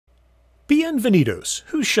Bienvenidos,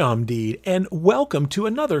 Hushamdeed, and welcome to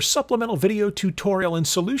another supplemental video tutorial and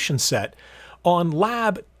solution set on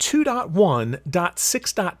Lab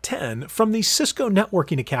 2.1.6.10 from the Cisco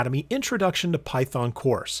Networking Academy Introduction to Python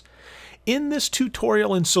course. In this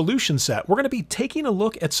tutorial and solution set, we're going to be taking a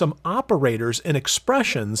look at some operators and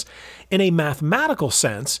expressions in a mathematical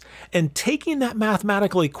sense and taking that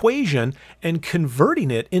mathematical equation and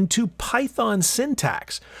converting it into Python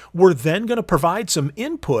syntax. We're then going to provide some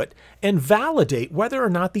input and validate whether or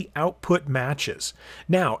not the output matches.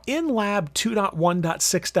 Now, in Lab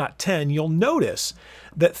 2.1.6.10, you'll notice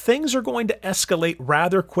that things are going to escalate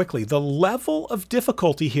rather quickly. The level of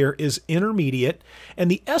difficulty here is intermediate,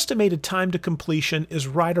 and the estimated time to completion is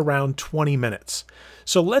right around 20 minutes.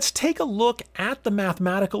 So let's take a look at the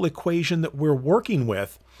mathematical equation that we're working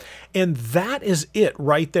with, and that is it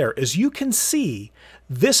right there. As you can see,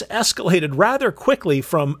 this escalated rather quickly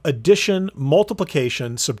from addition,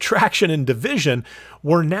 multiplication, subtraction, and division.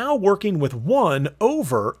 We're now working with 1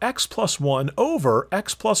 over x plus 1 over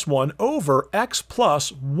x plus 1 over x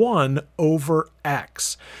plus 1 over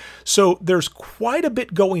x. So there's quite a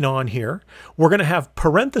bit going on here. We're going to have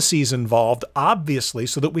parentheses involved, obviously,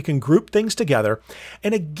 so that we can group things together.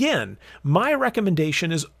 And again, my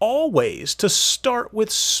recommendation is always to start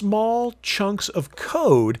with small chunks of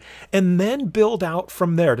code and then build out from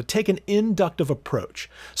there, to take an inductive approach.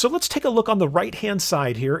 So let's take a look on the right-hand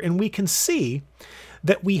side here, and we can see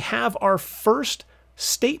that we have our first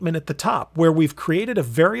statement at the top where we've created a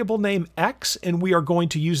variable named x, and we are going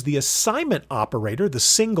to use the assignment operator, the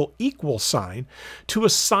single equal sign, to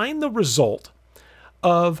assign the result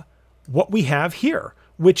of what we have here,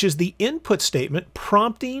 which is the input statement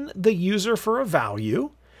prompting the user for a value,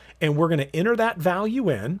 and we're going to enter that value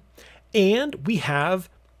in, and we have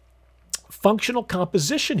functional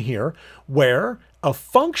composition here where a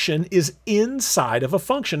function is inside of a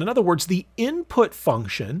function. In other words, the input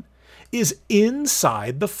function is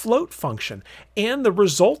inside the float function. And the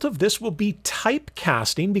result of this will be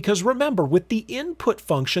typecasting, because remember, with the input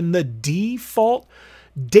function, the default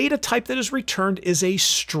data type that is returned is a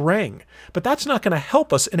string. But that's not going to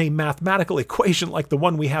help us in a mathematical equation like the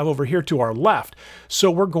one we have over here to our left. So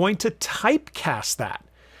we're going to typecast that.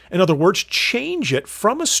 In other words, change it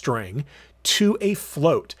from a string to a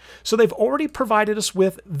float. So they've already provided us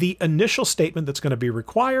with the initial statement that's going to be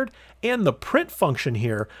required and the print function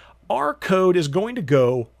here. Our code is going to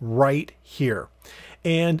go right here.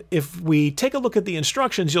 And if we take a look at the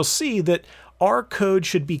instructions, you'll see that our code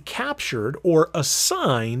should be captured or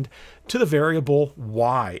assigned to the variable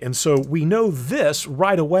y. And so we know this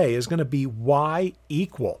right away is going to be y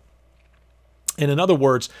equal. And in other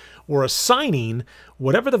words, we're assigning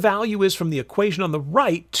whatever the value is from the equation on the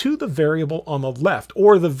right to the variable on the left,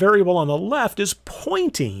 or the variable on the left is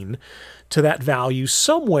pointing to that value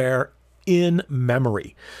somewhere in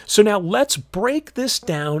memory. So now let's break this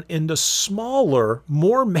down into smaller,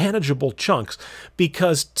 more manageable chunks,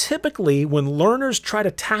 because typically when learners try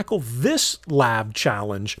to tackle this lab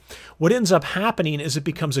challenge, what ends up happening is it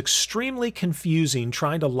becomes extremely confusing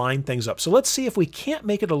trying to line things up. So let's see if we can't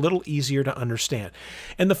make it a little easier to understand.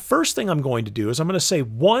 And the first thing I'm going to do is I'm going to say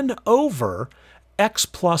 1 over x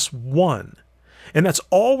plus 1. And that's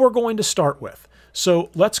all we're going to start with.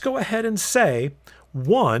 So let's go ahead and say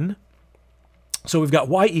 1. So we've got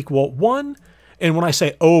y equal 1, and when I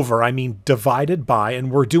say over, I mean divided by,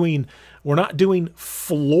 and we're not doing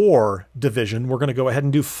floor division. We're going to go ahead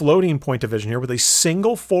and do floating point division here with a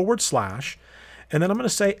single forward slash, and then I'm going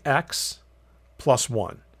to say x plus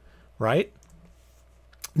 1, right?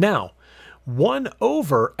 Now, 1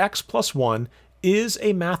 over x plus 1 is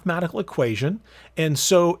a mathematical equation, and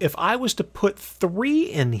so if I was to put 3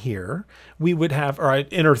 in here, we would have, or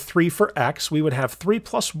I'd enter 3 for x, we would have 3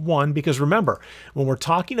 plus 1, because remember, when we're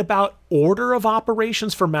talking about order of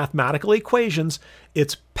operations for mathematical equations,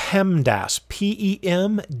 it's PEMDAS,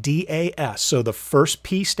 P-E-M-D-A-S. So the first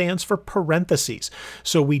P stands for parentheses.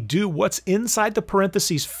 So we do what's inside the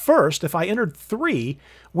parentheses first. If I entered 3,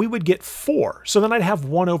 we would get 4. So then I'd have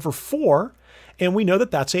 1 over 4, and we know that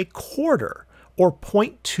that's a quarter, or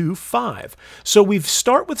 0.25. So we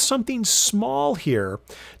start with something small here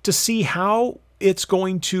to see how it's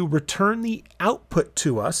going to return the output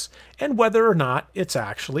to us and whether or not it's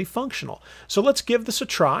actually functional. So let's give this a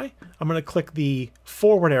try. I'm going to click the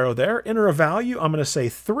forward arrow there, enter a value. I'm going to say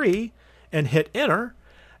 3 and hit enter,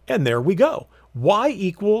 and there we go. Y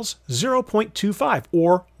equals 0.25,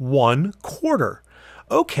 or 1 quarter.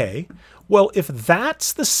 Okay, well, if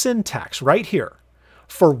that's the syntax right here,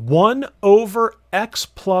 for 1 over x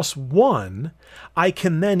plus 1, I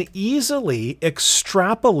can then easily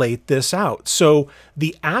extrapolate this out. So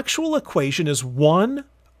the actual equation is 1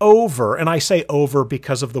 over, and I say over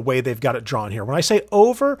because of the way they've got it drawn here. When I say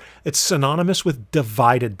over, it's synonymous with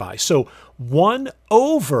divided by. So 1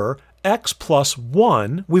 over x plus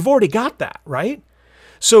 1, we've already got that, right?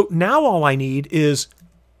 So now all I need is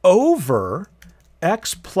over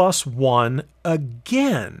x plus 1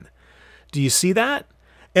 again. Do you see that?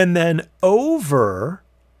 And then over,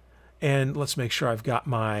 and let's make sure I've got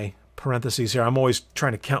my parentheses here. I'm always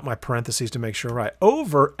trying to count my parentheses to make sure, right?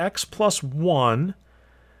 Over x plus 1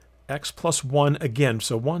 again.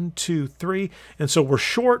 So 1, 2, 3. And so we're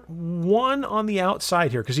short 1 on the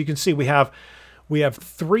outside here because you can see we have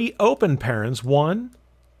 3 open parens, 1,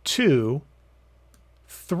 2,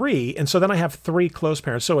 3. And so then I have 3 closed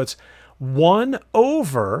parens. So it's 1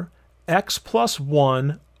 over x plus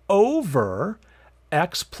 1 over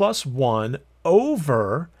x plus 1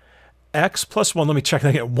 over x plus 1. Let me check that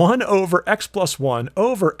again. 1 over x plus 1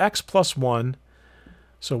 over x plus 1.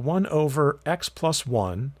 So 1 over x plus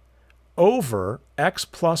 1 over x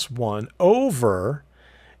plus 1 over,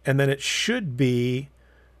 and then it should be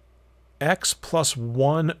x plus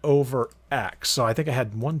 1 over x. So I think I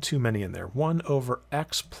had 1 too many in there. 1 over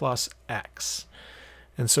x plus x.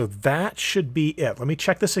 And so that should be it. Let me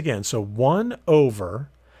check this again. So 1 over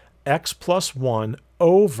x plus 1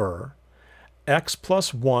 over x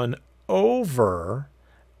plus 1 over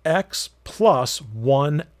x plus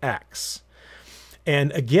 1x.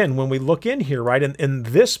 And again, when we look in here, right, in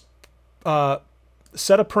this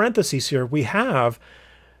set of parentheses here, we have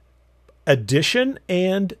addition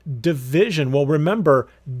and division. Well, remember,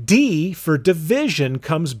 D for division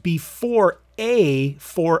comes before A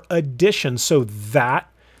for addition. So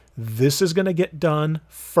this is going to get done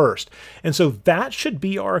first. And so that should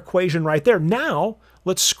be our equation right there. Now,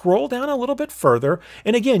 let's scroll down a little bit further.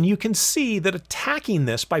 And again, you can see that attacking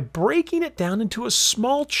this by breaking it down into a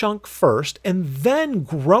small chunk first and then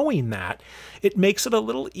growing that, it makes it a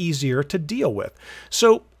little easier to deal with.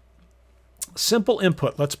 So simple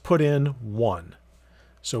input, let's put in 1.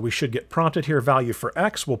 So we should get prompted here, value for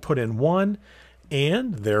x, we'll put in 1,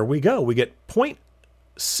 and there we go. We get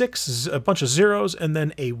 0.6, a bunch of zeros, and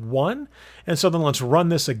then a 1. And so then let's run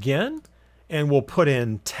this again, and we'll put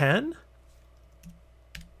in 10.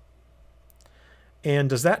 And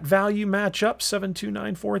does that value match up,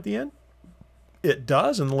 7294 at the end? It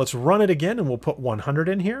does, and let's run it again, and we'll put 100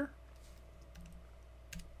 in here.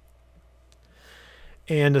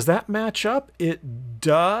 And does that match up? It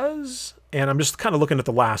does. And I'm just kind of looking at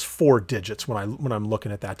the last 4 digits when I'm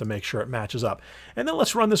looking at that to make sure it matches up. And then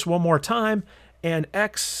let's run this one more time. And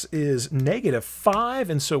x is -5,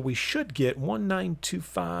 and so we should get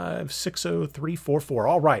 192560344.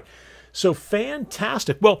 All right. So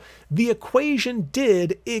fantastic. Well, the equation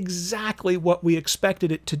did exactly what we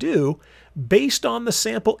expected it to do based on the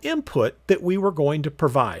sample input that we were going to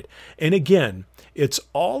provide. And again, it's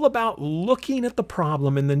all about looking at the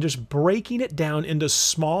problem and then just breaking it down into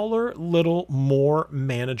smaller, little, more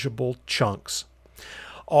manageable chunks.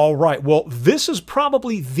 All right, well, this is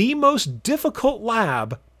probably the most difficult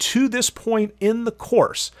lab to this point in the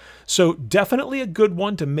course. So definitely a good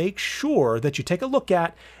one to make sure that you take a look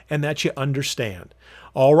at and that you understand.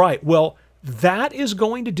 All right, well, that is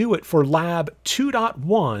going to do it for Lab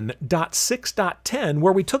 2.1.6.10,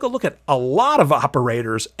 where we took a look at a lot of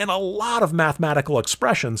operators and a lot of mathematical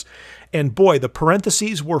expressions. And boy, the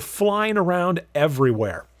parentheses were flying around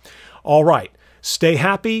everywhere. All right, stay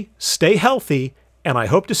happy, stay healthy, and I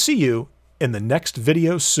hope to see you in the next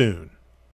video soon.